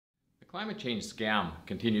climate change scam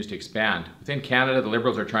continues to expand. Within Canada, the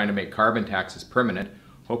Liberals are trying to make carbon taxes permanent,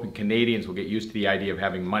 hoping Canadians will get used to the idea of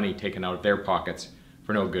having money taken out of their pockets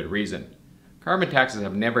for no good reason. Carbon taxes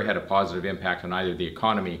have never had a positive impact on either the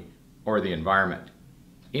economy or the environment.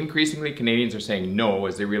 Increasingly, Canadians are saying no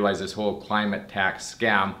as they realize this whole climate tax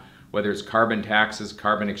scam, whether it's carbon taxes,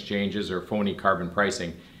 carbon exchanges, or phony carbon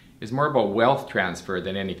pricing, is more about wealth transfer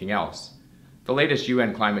than anything else. The latest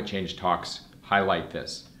UN climate change talks highlight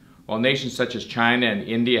this. While nations such as China and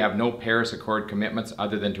India have no Paris Accord commitments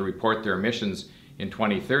other than to report their emissions in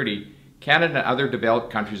 2030, Canada and other developed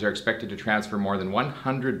countries are expected to transfer more than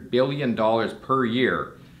 $100 billion per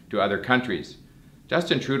year to other countries.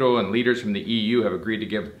 Justin Trudeau and leaders from the EU have agreed to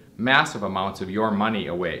give massive amounts of your money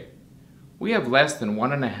away. We have less than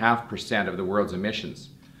 1.5% of the world's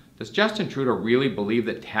emissions. Does Justin Trudeau really believe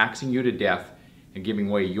that taxing you to death and giving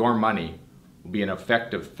away your money will be an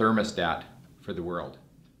effective thermostat for the world?